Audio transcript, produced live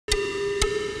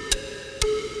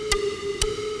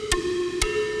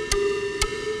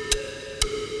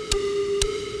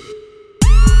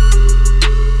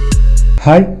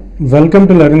Hi, welcome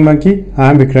to Learning Monkey. I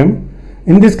am Vikram.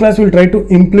 In this class, we'll try to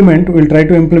implement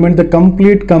the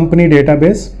complete company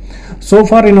database. So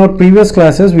far, in our previous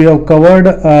classes, we have covered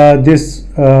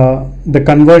the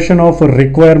conversion of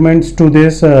requirements to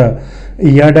this ER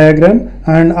diagram,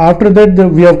 and after that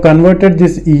we have converted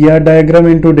this ER diagram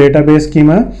into database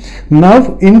schema.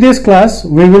 Now, in this class,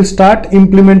 we will start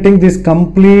implementing this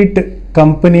complete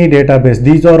company database.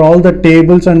 These are all the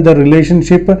tables and the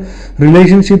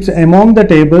relationships among the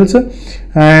tables,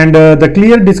 and the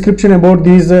clear description about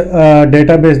this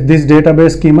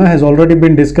database schema has already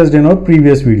been discussed in our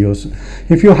previous videos.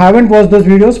 If you haven't watched those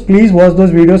videos, please watch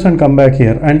those videos and come back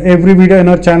here. And every video in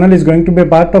our channel is going to be a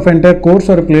part of entire course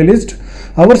or a playlist.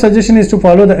 Our suggestion is to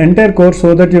follow the entire course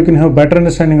so that you can have better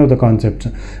understanding of the concepts.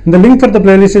 And the link for the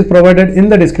playlist is provided in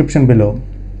the description below.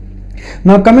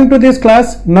 Now, coming to this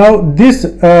class, now this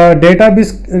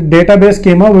database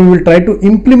schema, we will try to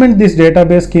implement this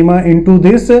database schema into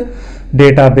this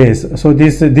database. So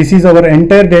this is our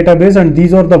entire database, and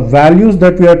these are the values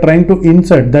that we are trying to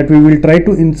insert, that we will try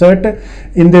to insert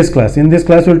in this class. In this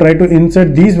class, we will try to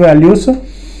insert these values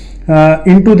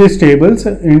into these tables,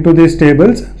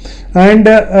 and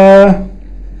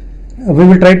we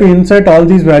will try to insert all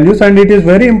these values. And it is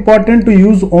very important to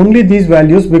use only these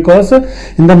values, because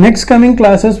in the next coming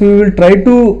classes we will try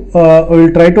to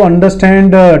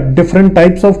understand different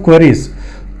types of queries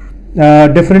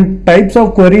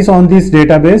on this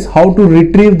database, how to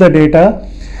retrieve the data,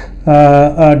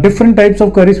 different types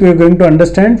of queries we are going to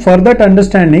understand. For that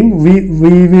understanding,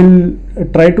 we will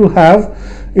try to have,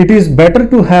 it is better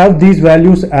to have these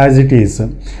values as it is.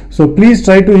 So please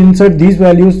try to insert these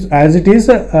values as it is,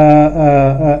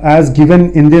 as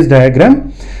given in this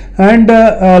diagram. And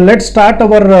let's start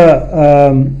our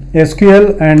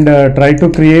SQL and try to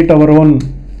create our own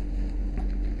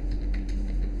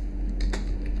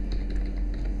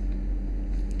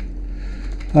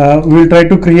we will try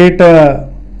to create our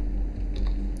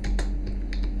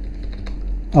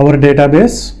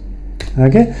database.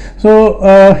 Okay, so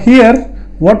here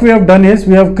what we have done is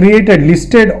we have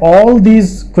listed all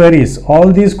these queries.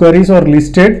 All these queries are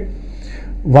listed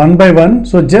one by one.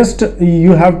 So just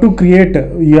you have to create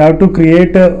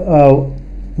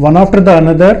one after the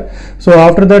another. So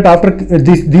after that,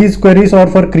 these queries are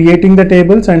for creating the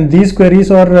tables, and these queries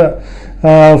are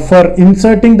for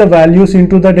inserting the values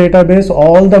into the database.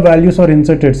 All the values are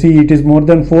inserted. See, it is more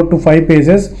than 4 to 5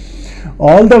 pages.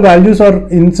 All the values are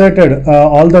inserted,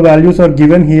 all the values are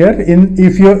given here.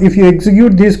 If you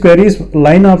execute these queries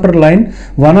line after line,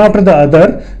 one after the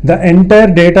other, the entire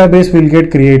database will get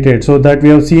created. So that we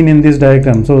have seen in this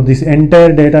diagram. So this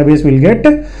entire database will get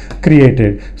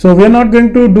created. So we are not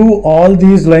going to do all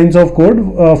these lines of code.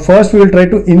 First we will try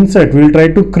to insert, we will try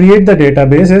to create the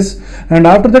databases, and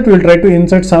after that we will try to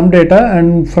insert some data,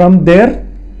 and from there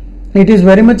it is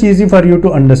very much easy for you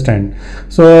to understand.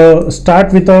 So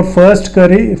start with our first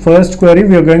query.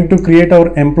 We are going to create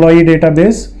our employee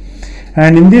database,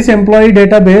 and in this employee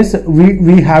database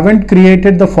we haven't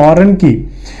created the foreign key.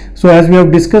 So as we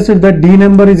have discussed, that D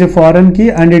number is a foreign key,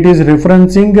 and it is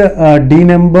referencing D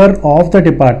number of the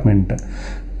department.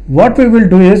 What we will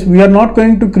do is, we are not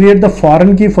going to create the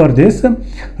foreign key for this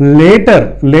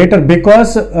later,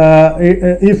 because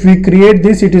if we create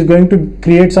this, it is going to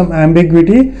create some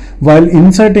ambiguity while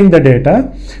inserting the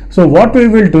data. So what we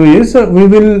will do is, we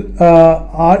will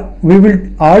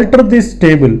alter this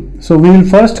table. So we will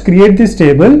first create this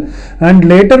table, and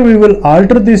later we will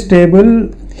alter this table.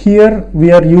 Here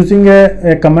we are using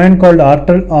a command called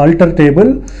alter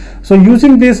table. So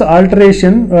using this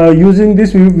alteration,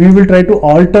 we will try to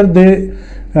alter the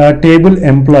table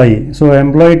employee. So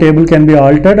employee table can be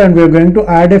altered, and we are going to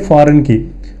add a foreign key.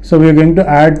 So we are going to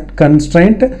add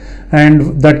constraint,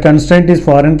 and that constraint is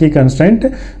foreign key constraint.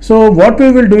 So what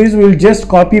we will do is, we will just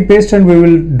copy paste, and we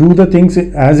will do the things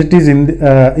as it is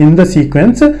in the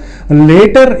sequence.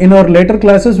 Later, in our later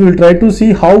classes, we will try to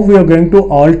see how we are going to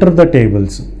alter the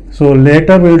tables. So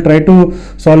later we will try to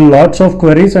solve lots of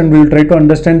queries, and we will try to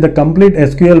understand the complete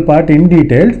SQL part in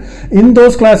detail. In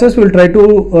those classes we will try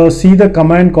to see the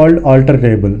command called alter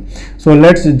table. So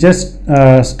let's just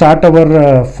start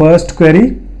our first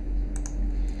query,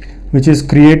 which is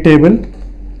create table.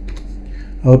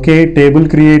 Okay, table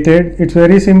created. It's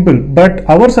very simple, but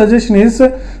our suggestion is,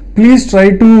 please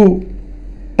try to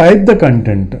type the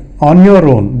content on your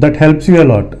own. That helps you a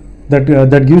lot.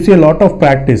 That gives you a lot of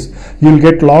practice. You'll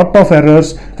get lot of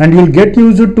errors, and you'll get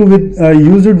used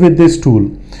with this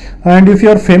tool. And if you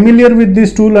are familiar with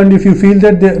this tool, and if you feel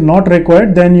that they are not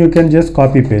required, then you can just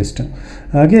copy paste.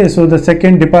 Okay, so the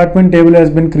second department table has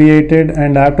been created,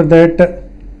 and after that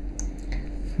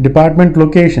department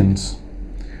locations.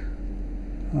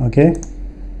 Okay,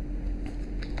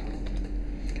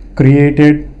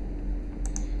 created.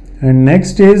 And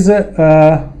next is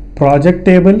project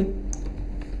table,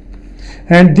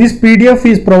 and this PDF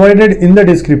is provided in the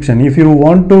description. If you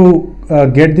want to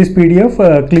get this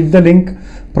PDF, click the link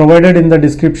provided in the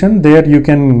description. There you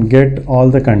can get all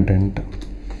the content.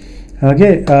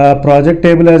 Okay, project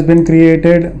table has been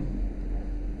created,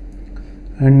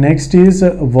 and next is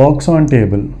works on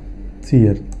table. See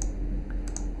here,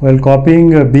 while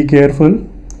copying, be careful.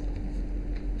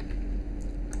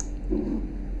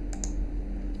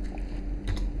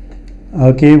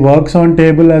 Okay, works on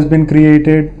table has been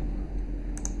created.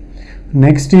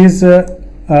 Next is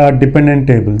dependent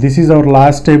table. This is our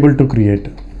last table to create.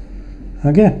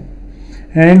 Okay,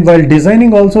 and while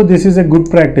designing also, this is a good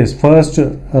practice. First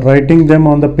writing them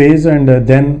on the page and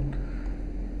then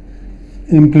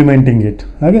implementing it.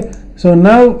 Okay, so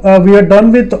now we are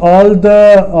done with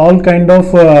all kind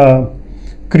of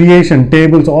creation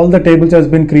tables. All the tables has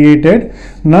been created.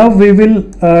 Now we will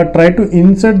try to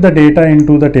insert the data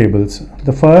into the tables.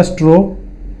 The first row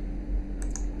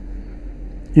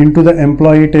into the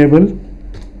employee table.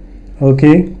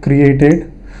 Okay, created.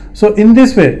 So in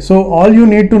this way, so all you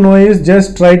need to know is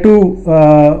just try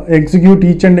to execute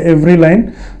each and every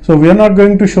line. So we are not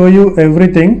going to show you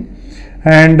everything,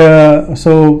 and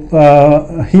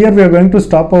here we are going to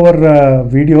stop our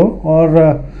video,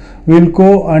 or we'll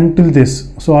go until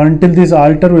this. So until this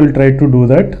alter, we will try to do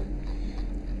that.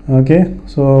 Okay,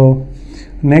 so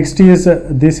next is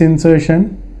this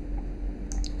insertion,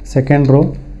 second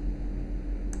row.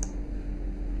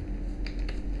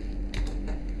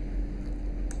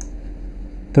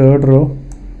 Third row.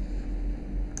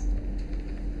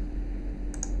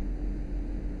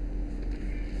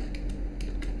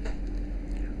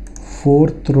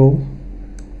 Fourth row.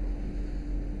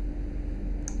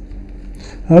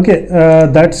 Okay,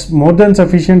 that's more than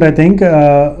sufficient, I think.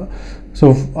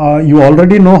 So you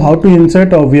already know how to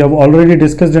insert, or we have already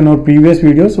discussed in our previous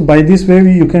videos. So by this way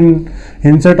you can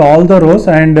insert all the rows,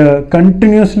 and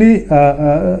continuously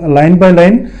line by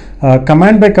line,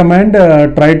 command by command,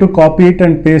 try to copy it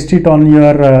and paste it on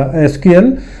your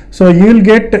SQL. So you will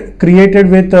get created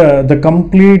with the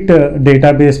complete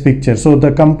database picture. So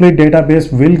the complete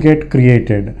database will get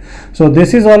created. So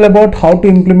this is all about how to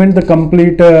implement the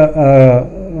complete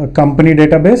company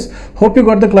database. Hope you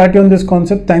got the clarity on this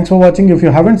concept. Thanks for watching. If you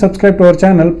haven't subscribed to our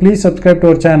channel, please subscribe to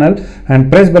our channel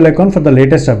and press bell icon for the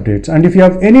latest updates. And if you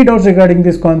have any doubts regarding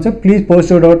this concept, please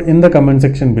post your doubt in the comment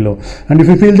section below. And if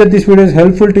you feel that this video is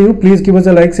helpful to you, please give us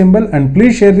a like symbol, and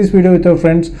please share this video with your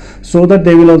friends so that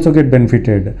they will also get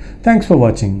benefited. Thanks for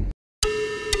watching.